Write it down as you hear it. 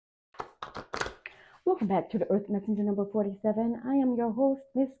Welcome back to the Earth Messenger number 47. I am your host,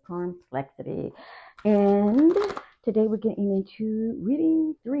 Miss Complexity. And today we're getting into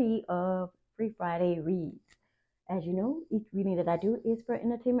reading 3 of Free Friday Reads. As you know, each reading that I do is for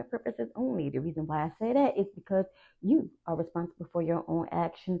entertainment purposes only. The reason why I say that is because you are responsible for your own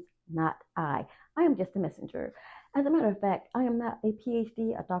actions, not I. I am just a messenger. As a matter of fact, I am not a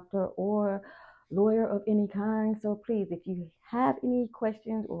PhD, a doctor, or lawyer of any kind. So please, if you have any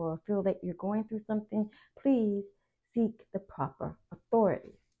questions or feel that you're going through something, please seek the proper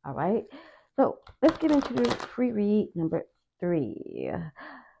authority. All right. So let's get into the free read number 3.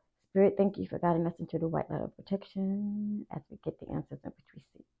 Spirit, thank you for guiding us into the white light of protection as we get the answers in which we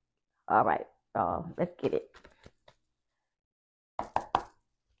seek. All right, let's get it.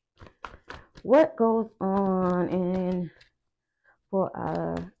 What goes on in for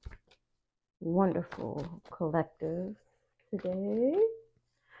our wonderful collective today?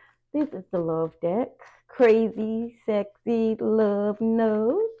 This is the love deck. Crazy, sexy love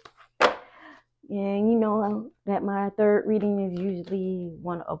notes. And you know that my third reading is usually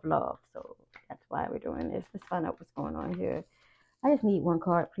one of love. So that's why we're doing this. Let's find out what's going on here. I just need one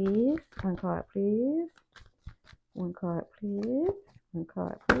card, please. One card, please. One card, please. One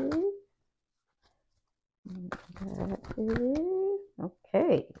card, please. One card, please.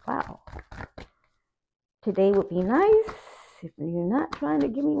 Okay, wow. Today would be nice. If you're not trying to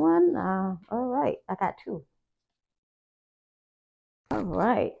give me one, all right, I got 2. All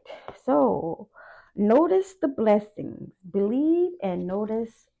right, so notice the blessings. Believe and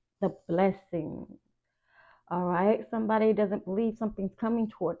notice the blessings. All right, somebody doesn't believe something's coming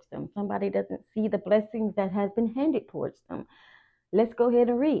towards them. Somebody doesn't see the blessings that has been handed towards them. Let's go ahead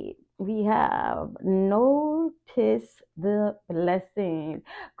and read. We have notice the blessings.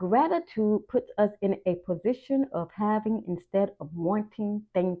 Gratitude puts us in a position of having instead of wanting,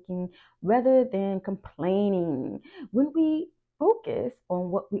 thanking, rather than complaining. When we focus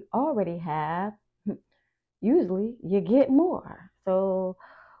on what we already have, usually you get more. So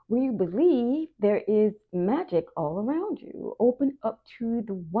when you believe, there is magic all around you. Open up to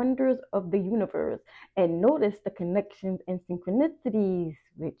the wonders of the universe and notice the connections and synchronicities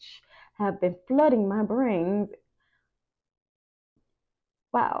which have been flooding my brains.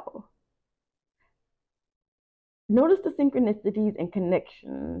 Wow. Notice the synchronicities and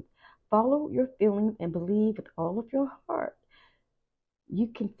connections. Follow your feelings and believe with all of your heart. You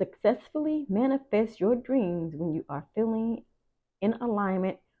can successfully manifest your dreams when you are feeling in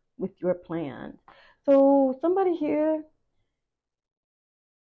alignment with your plans. So somebody here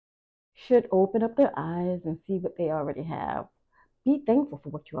should open up their eyes and see what they already have. Be thankful for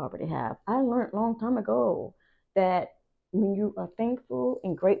what you already have. I learned a long time ago that when you are thankful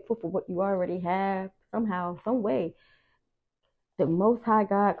and grateful for what you already have, somehow, some way, the Most High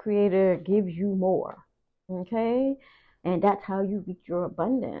God Creator gives you more. Okay? And that's how you reach your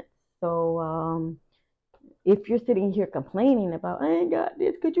abundance. So, if you're sitting here complaining about, I ain't got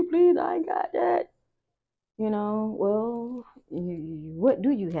this, could you please, I ain't got that, well, what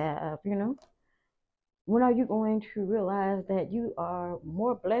do you have, When are you going to realize that you are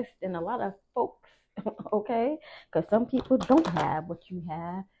more blessed than a lot of folks, okay? Because some people don't have what you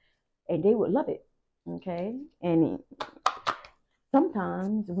have, and they would love it, okay? And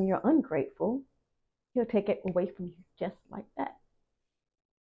sometimes when you're ungrateful, he'll take it away from you just like that.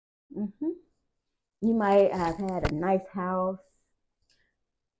 You might have had a nice house,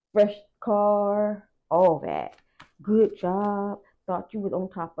 fresh car, all that. Good job. Thought you was on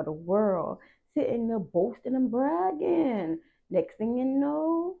top of the world. Sitting there boasting and bragging. Next thing you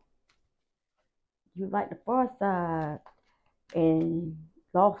know, you like the far side and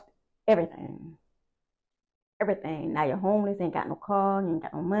lost everything. Everything. Now you're homeless, ain't got no car, you ain't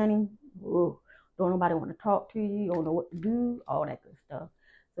got no money. Ooh, don't nobody want to talk to you, you don't know what to do, all that good stuff.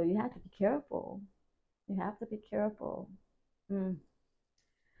 So you have to be careful. You have to be careful. Mm.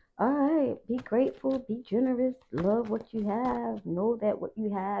 All right, be grateful, be generous, love what you have. Know that what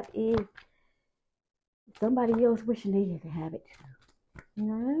you have is somebody else wishing they could have it too. You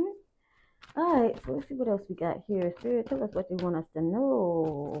know? All right, so let's see what else we got here. Spirit, tell us what you want us to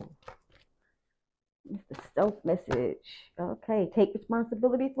know. It's the self message. Okay, take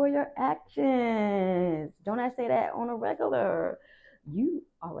responsibility for your actions. Don't I say that on a regular? You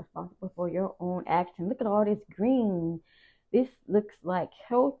are responsible for your own action. Look at all this green. This looks like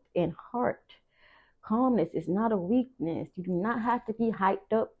health and heart. Calmness is not a weakness. You do not have to be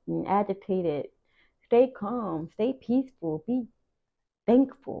hyped up and agitated. Stay calm, stay peaceful, be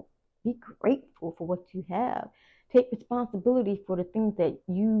thankful, be grateful for what you have. Take responsibility for the things that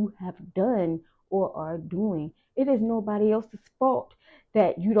you have done or are doing. It is nobody else's fault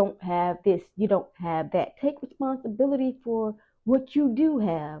that you don't have this, you don't have that. Take responsibility for what you do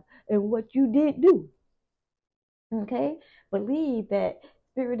have and what you did do. Okay? Believe that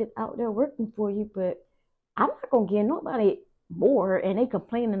spirit is out there working for you, but I'm not gonna give nobody more and they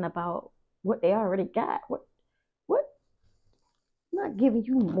complaining about what they already got. What? I'm not giving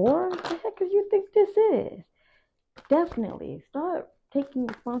you more? What the heck do you think this is? Definitely start taking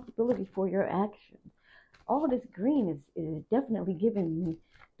responsibility for your actions. All this green is definitely giving me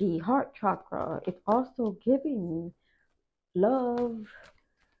the heart chakra. It's also giving me love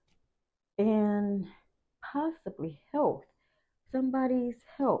and possibly health. Somebody's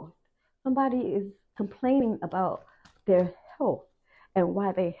health. Somebody is complaining about their health and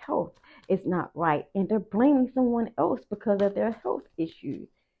why their health is not right. And they're blaming someone else because of their health issues.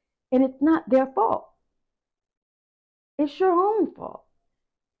 And it's not their fault. It's your own fault.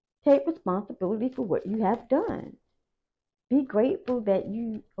 Take responsibility for what you have done. Be grateful that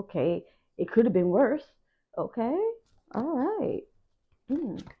okay, it could have been worse. Okay? All right.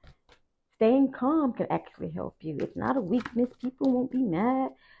 Hmm. Staying calm can actually help you. It's not a weakness. People won't be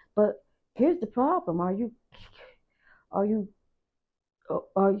mad. But here's the problem. Are you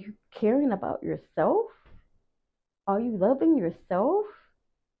are you caring about yourself? Are you loving yourself?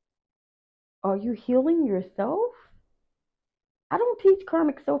 Are you healing yourself? I don't teach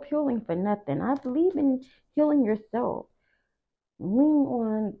karmic self-healing for nothing. I believe in healing yourself. Lean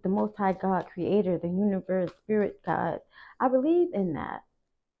on the Most High God, Creator, the universe, Spirit, God. I believe in that.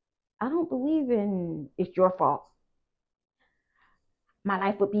 I don't believe in it's your fault. My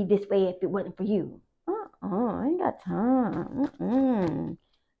life would be this way if it wasn't for you. I ain't got time.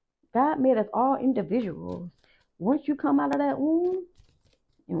 God made us all individuals. Once you come out of that womb,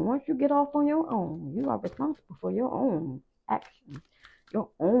 and once you get off on your own, you are responsible for your own actions, your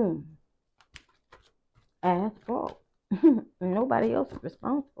own ass fault. Nobody else is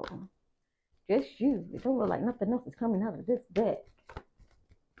responsible. Just you. It don't look like nothing else is coming out of this deck.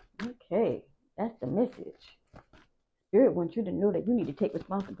 Okay, that's the message. Spirit wants you to know that you need to take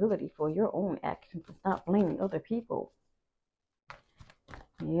responsibility for your own actions and stop blaming other people.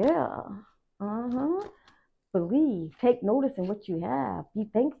 Yeah. Believe. Take notice in what you have. Be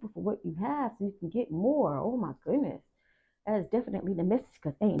thankful for what you have so you can get more. Oh my goodness. That is definitely the message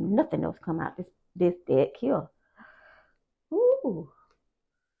because ain't nothing else come out this deck here. Ooh.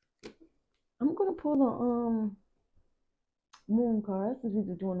 I'm gonna pull the moon cards since we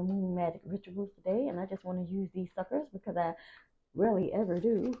were doing the moon magic rituals today, and I just want to use these suckers because I rarely ever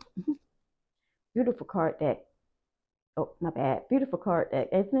do. Beautiful card deck. Oh, my bad. Beautiful card deck,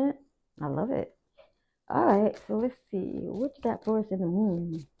 isn't it? I love it. All right, so let's see. What you got for us in the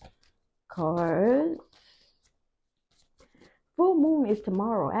moon cards? Full moon is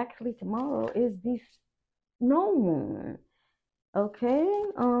tomorrow. Actually, tomorrow is the snow moon. Okay.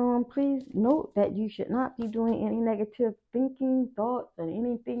 Please note that you should not be doing any negative thinking, thoughts, or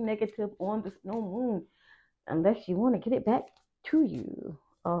anything negative on the snow moon unless you want to get it back to you.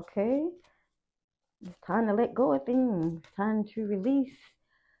 Okay. It's time to let go of things. Time to release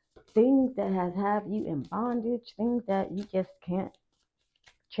things that have you in bondage, things that you just can't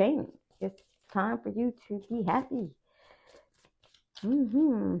change. It's time for you to be happy.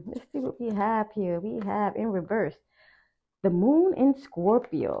 Let's see what we have here. We have in reverse the moon in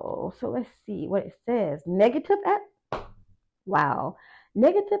Scorpio. So let's see what it says. Wow.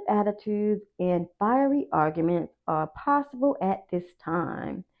 Negative attitudes and fiery arguments are possible at this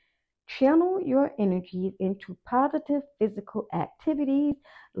time. Channel your energies into positive physical activities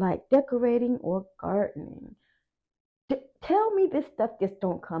like decorating or gardening. Tell me this stuff just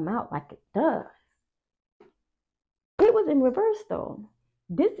don't come out like it does. It was in reverse though.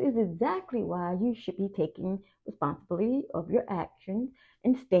 This is exactly why you should be taking responsibility of your actions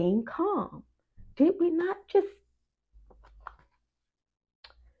and staying calm. Did we not just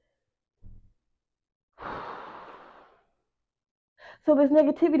so there's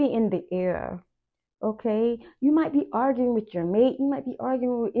negativity in the air. Okay, you might be arguing with your mate, you might be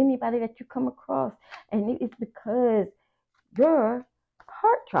arguing with anybody that you come across, and it's because your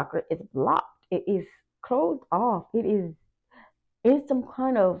heart chakra is blocked, it is closed off, it is in some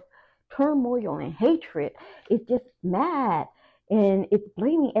kind of turmoil and hatred. It's just mad and it's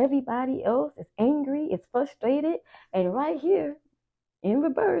blaming everybody else, it's angry, it's frustrated. And right here in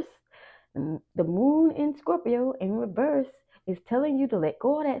reverse, the moon in Scorpio in reverse is telling you to let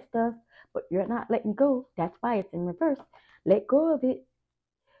go of that stuff, but you're not letting go. That's why it's in reverse. Let go of it.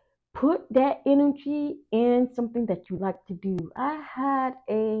 Put that energy in something that you like to do. I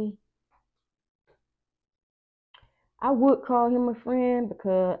I would call him a friend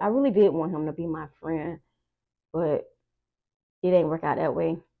because I really did want him to be my friend, but it ain't work out that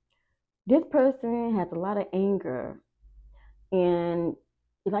way. This person has a lot of anger and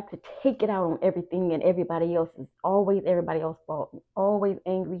he likes to take it out on everything and everybody else. Is always everybody else's fault. Always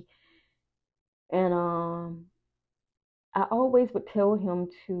angry. And I always would tell him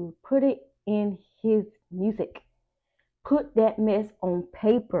to put it in his music. Put that mess on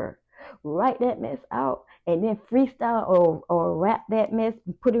paper. Write that mess out and then freestyle or rap that mess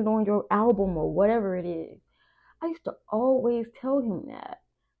and put it on your album or whatever it is. I used to always tell him that.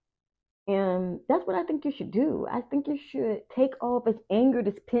 And that's what I think you should do. I think you should take all this anger,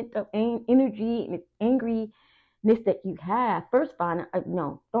 this pent up energy, and this angriness that you have. First, find out.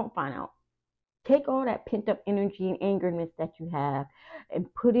 No, don't find out. Take all that pent up energy and angerness that you have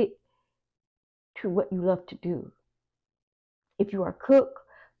and put it to what you love to do. If you are a cook,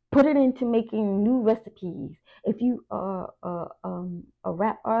 put it into making new recipes. If you are a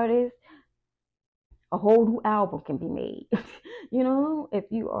rap artist, a whole new album can be made. If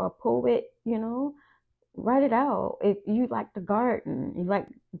you are a poet, write it out. If you like the garden, you like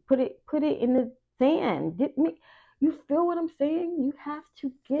put it in the sand. You feel what I'm saying? You have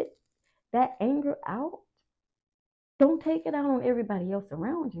to get that anger out. Don't take it out on everybody else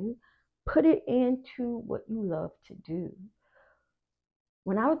around you. Put it into what you love to do.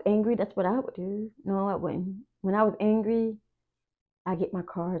 When I was angry, that's what I would do. No, I wouldn't. When I was angry, I get my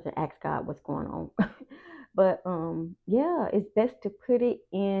cards and ask God what's going on. But yeah, it's best to put it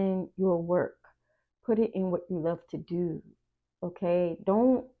in your work. Put it in what you love to do. Okay?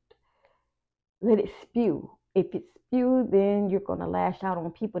 Don't let it spew. If it spews, then you're gonna lash out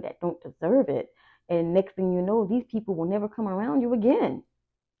on people that don't deserve it. And next thing you know, these people will never come around you again,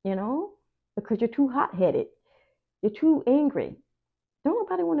 you know? Because you're too hot headed. You're too angry. Don't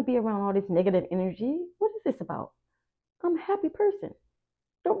nobody want to be around all this negative energy. What is this about? I'm a happy person.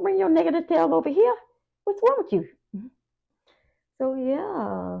 Don't bring your negative tail over here. What's wrong with you? So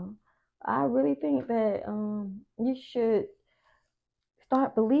yeah, I really think that you should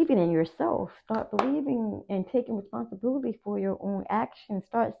start believing in yourself. Start believing and taking responsibility for your own actions.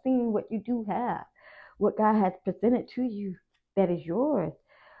 Start seeing what you do have, what God has presented to you that is yours,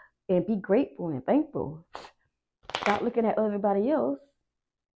 and be grateful and thankful. Stop looking at everybody else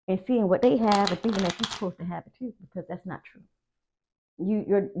and seeing what they have and thinking that you're supposed to have it too, because that's not true.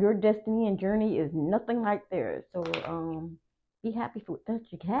 Your destiny and journey is nothing like theirs. So be happy for what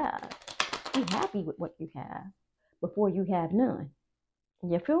you have. Be happy with what you have before you have none.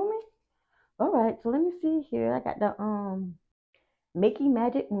 You feel me? All right, so let me see here. I got the Making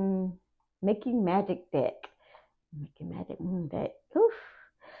Magic Moon, Making Magic deck. Making Magic Moon deck. Oof.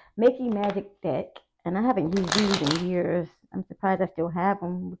 Making Magic deck. And I haven't used these in years. I'm surprised I still have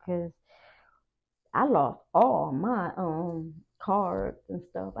them because I lost all my cards and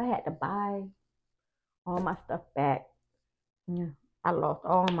stuff. I had to buy all my stuff back. Yeah, I lost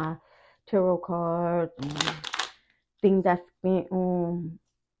all my tarot cards and things I spent on.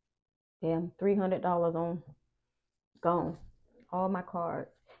 Damn, $300 on gone. All my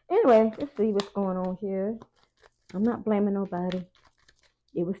cards. Anyway, let's see what's going on here. I'm not blaming nobody.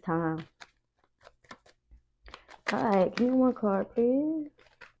 It was time. All right, give me one card, please.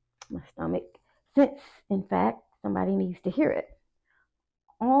 My stomach. Since, in fact, somebody needs to hear it.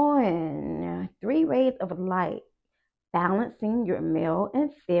 On 3 rays of light, balancing your male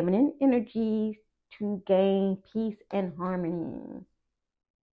and feminine energies to gain peace and harmony.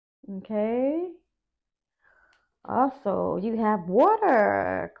 Okay. Also, you have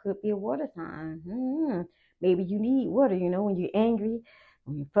water. Could be a water sign. Maybe you need water, when you're angry,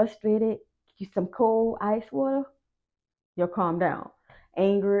 when you're frustrated, use some cold ice water, you'll calm down.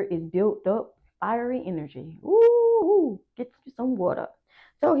 Anger is built up, fiery energy. Ooh, get you some water.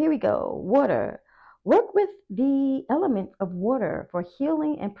 So here we go. Water. Work with the element of water for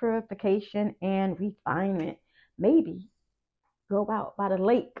healing and purification and refinement. Maybe go out by the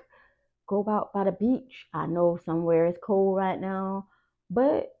lake, go out by the beach. I know somewhere it's cold right now,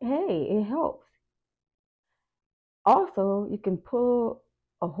 but hey, it helps. Also, you can pull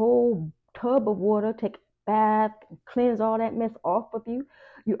a whole tub of water, take a bath, cleanse all that mess off of you.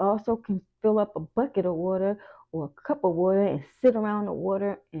 You also can fill up a bucket of water or a cup of water and sit around the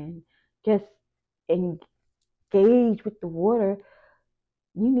water and just engage with the water.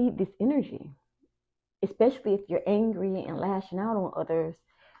 You need this energy, especially if you're angry and lashing out on others,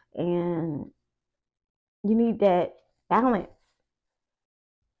 and you need that balance.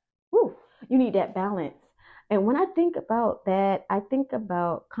 Woo, you need that balance. And when I think about that, I think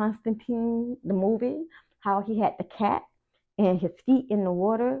about Constantine, the movie, how he had the cat and his feet in the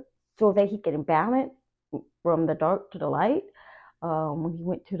water so that he could balance. from the dark to the light. When he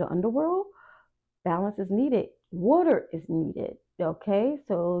went to the underworld, balance is needed. Water is needed. Okay,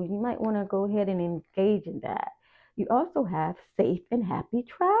 so you might want to go ahead and engage in that. You also have safe and happy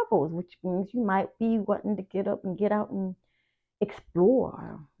travels, which means you might be wanting to get up and get out and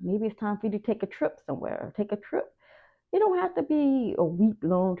explore. Maybe it's time for you to take a trip somewhere. Take a trip. It don't have to be a week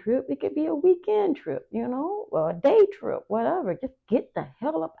long trip. It could be a weekend trip, or a day trip, whatever. Just get the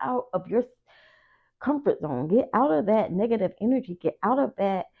hell up out of your comfort zone. Get out of that negative energy. Get out of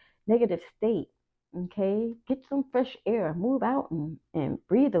that negative state. Okay? Get some fresh air. Move out and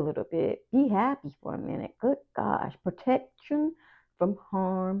breathe a little bit. Be happy for a minute. Good gosh. Protection from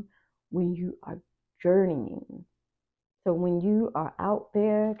harm when you are journeying. So when you are out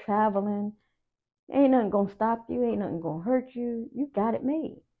there traveling, ain't nothing gonna stop you, ain't nothing gonna hurt you. You got it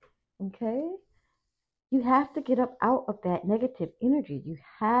made. Okay? You have to get up out of that negative energy. You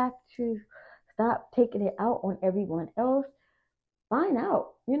have to stop taking it out on everyone else. Find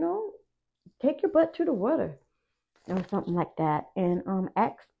out, take your butt to the water or something like that. And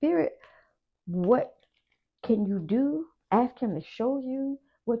ask spirit, what can you do? Ask him to show you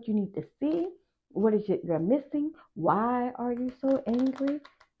what you need to see. What is it you're missing? Why are you so angry?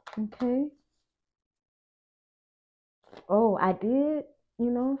 Okay. Oh, I did.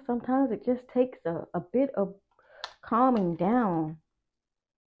 Sometimes it just takes a bit of calming down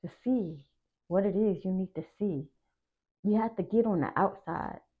to see what it is you need to see. You have to get on the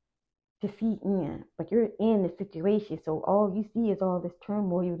outside to see in, but you're in the situation, so all you see is all this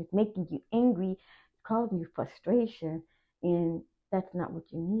turmoil that's making you angry, causing you frustration, and that's not what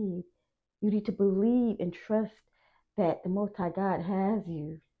you need. You need to believe and trust that the Most High God has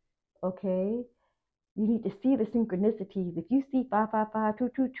you. Okay? You need to see the synchronicities. If you see 555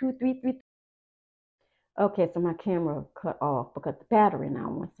 222 Okay, so my camera cut off because the battery now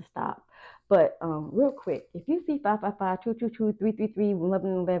wants to stop. But real quick, if you see 555 222 333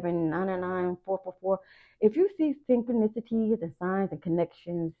 1111 999 444, if you see synchronicities and signs and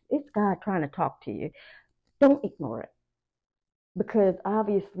connections, it's God trying to talk to you. Don't ignore it, because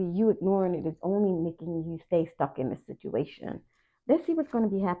obviously you ignoring it is only making you stay stuck in the situation. Let's see what's going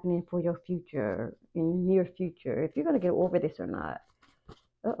to be happening for your future, in the near future, if you're going to get over this or not.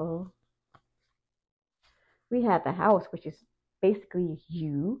 Uh-oh. We have the house, which is basically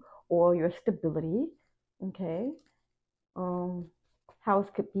you or your stability. Okay. House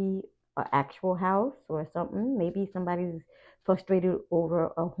could be an actual house or something. Maybe somebody's frustrated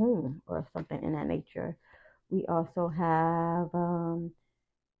over a home or something in that nature. We also have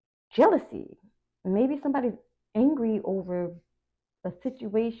jealousy. Maybe somebody's angry over a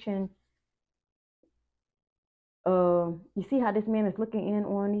situation. You see how this man is looking in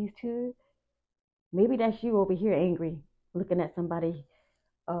on these two? Maybe that's you over here angry, looking at somebody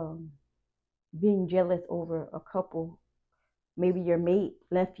um, being jealous over a couple. Maybe your mate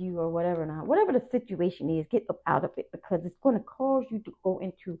left you or whatever. Now, whatever the situation is, get up out of it, because it's going to cause you to go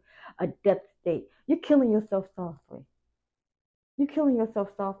into a death state. You're killing yourself softly. You're killing yourself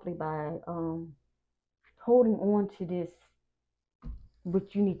softly by holding on to this,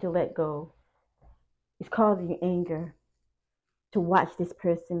 which you need to let go. It's causing you anger to watch this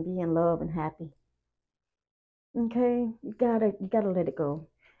person be in love and happy. Okay, you gotta let it go.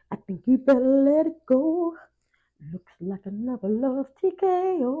 I think you better let it go. Looks like another love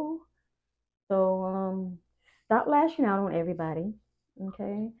TKO. So stop lashing out on everybody.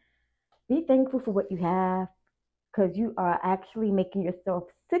 Okay, be thankful for what you have, because you are actually making yourself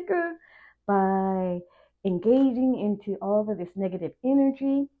sicker by engaging into all of this negative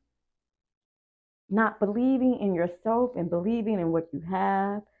energy, not believing in yourself and believing in what you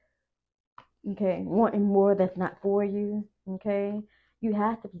have. Okay, wanting more that's not for you. Okay, you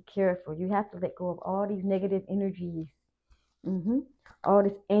have to be careful. You have to let go of all these negative energies. All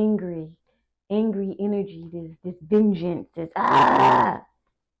this angry energy, this vengeance,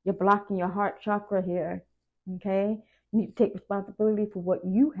 you're blocking your heart chakra here. Okay, you need to take responsibility for what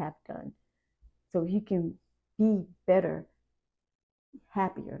you have done, so you can be better,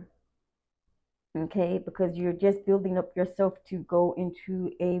 happier. Okay, because you're just building up yourself to go into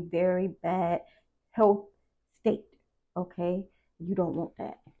a very bad health state. Okay, you don't want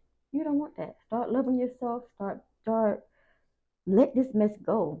that. You don't want that. Start loving yourself. Start. Let this mess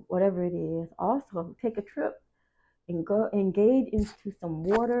go, whatever it is. Also, take a trip and go engage into some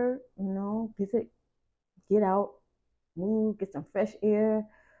water. Visit, get out, move, get some fresh air.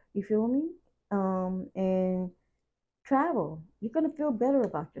 You feel me? And travel. You're gonna feel better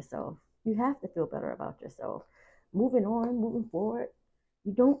about yourself. You have to feel better about yourself. Moving on, moving forward.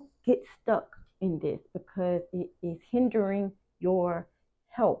 You don't get stuck in this, because it is hindering your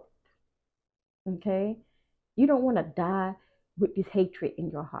health. Okay? You don't want to die with this hatred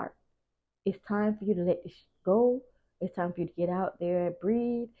in your heart. It's time for you to let this go. It's time for you to get out there,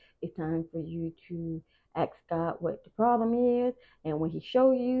 breathe. It's time for you to ask God what the problem is. And when He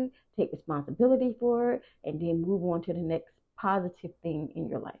shows you, take responsibility for it and then move on to the next positive thing in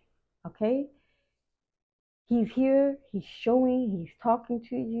your life. Okay? He's here, he's showing, he's talking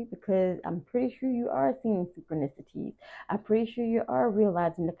to you because I'm pretty sure you are seeing synchronicities. I'm pretty sure you are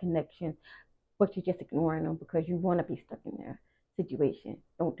realizing the connections, but you're just ignoring them because you want to be stuck in their situation.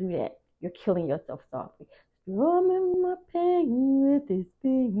 Don't do that. You're killing yourself softly. Strumming my pain with his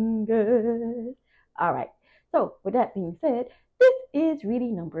fingers. All right. So, with that being said, this is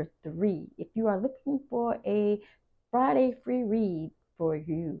reading number 3. If you are looking for a Friday free read for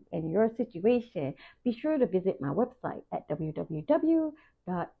you and your situation, be sure to visit my website at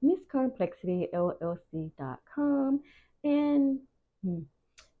www.misscomplexityllc.com and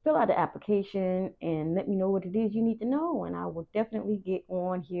fill out the application and let me know what it is you need to know. And I will definitely get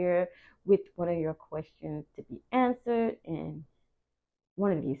on here with one of your questions to be answered in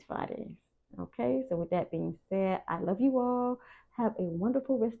one of these Fridays. Okay, so with that being said, I love you all. Have a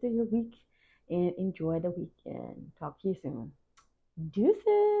wonderful rest of your week and enjoy the weekend. Talk to you soon.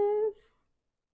 Deuces.